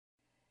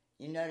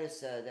You notice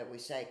that we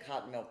say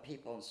cotton mill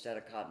people instead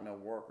of cotton mill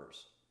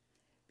workers,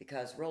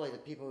 because really the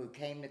people who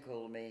came to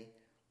Cooleemee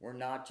were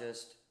not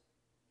just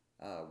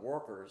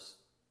workers.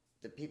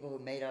 The people who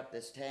made up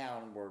this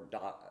town were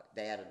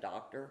they had a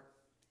doctor,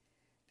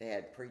 they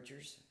had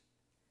preachers,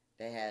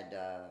 they had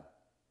the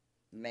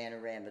man who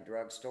ran the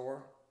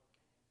drugstore,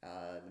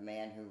 the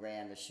man who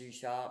ran the shoe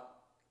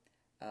shop,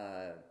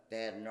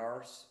 they had a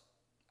nurse,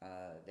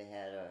 they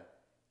had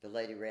the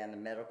lady who ran the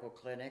medical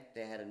clinic,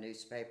 they had a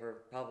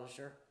newspaper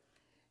publisher,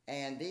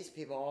 and these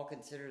people all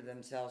considered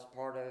themselves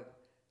part of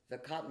the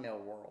cotton mill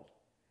world.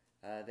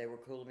 They were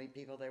Cooleemee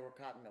people, they were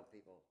cotton mill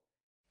people.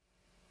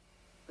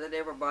 That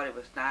everybody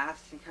was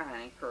nice and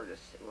kind and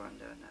courteous one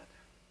to another.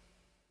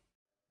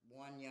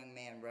 One young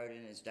man wrote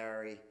in his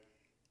diary,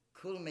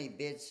 "Cooleemee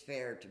bids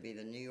fair to be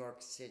the New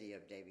York City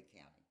of Davie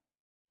County."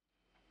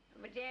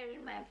 But that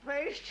was my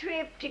first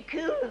trip to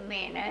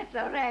Cooleemee, and I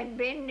thought I'd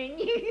been to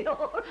New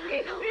York.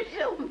 It was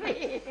so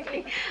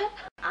big.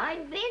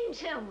 I'd been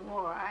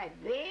somewhere.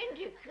 I'd been